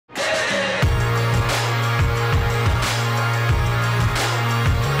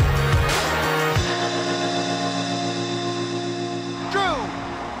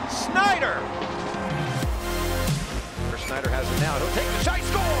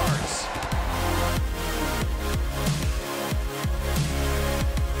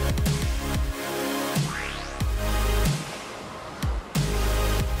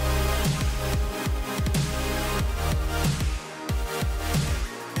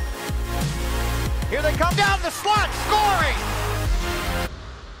Here they come down the slot, scoring!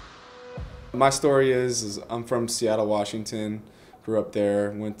 My story is I'm from Seattle, Washington. Grew up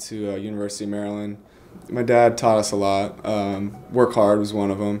there, went to University of Maryland. My dad taught us a lot. Work hard was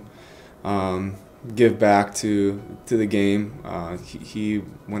one of them. Give back to the game. He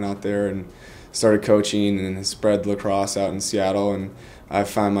went out there and started coaching and spread lacrosse out in Seattle, and I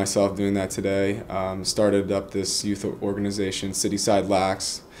find myself doing that today. Started up this youth organization, Cityside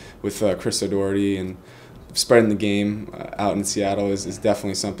Lax, with Chris O'Doherty, and spreading the game out in Seattle is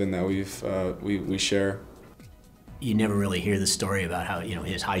definitely something that we share. You never really hear the story about how,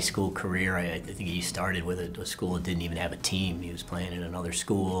 his high school career. I think he started with a school that didn't even have a team. He was playing in another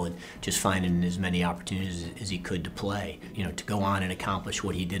school and just finding as many opportunities as he could to play. To go on and accomplish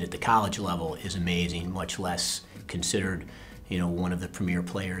what he did at the college level is amazing, much less considered, one of the premier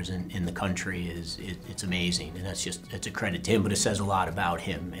players in the country. It's amazing, and it's a credit to him, but it says a lot about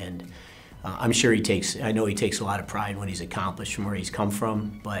him. And I'm sure I know he takes a lot of pride in what he's accomplished from where he's come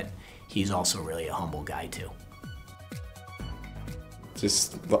from, but he's also really a humble guy too.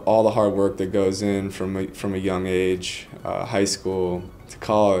 Just all the hard work that goes in from a young age, high school to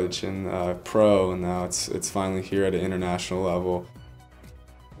college and pro, and now it's finally here at an international level.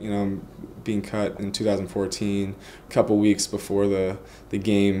 I'm being cut in 2014, a couple weeks before the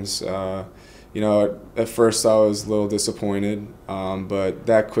games. At first I was a little disappointed, but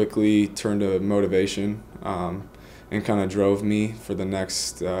that quickly turned to motivation and kind of drove me for the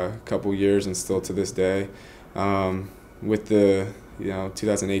next couple years, and still to this day. With the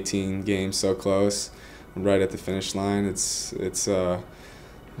 2018 game so close, right at the finish line, it's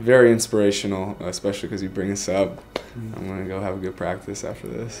very inspirational, especially because you bring us up. I'm gonna go have a good practice after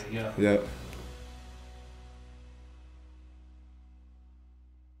this. Yeah.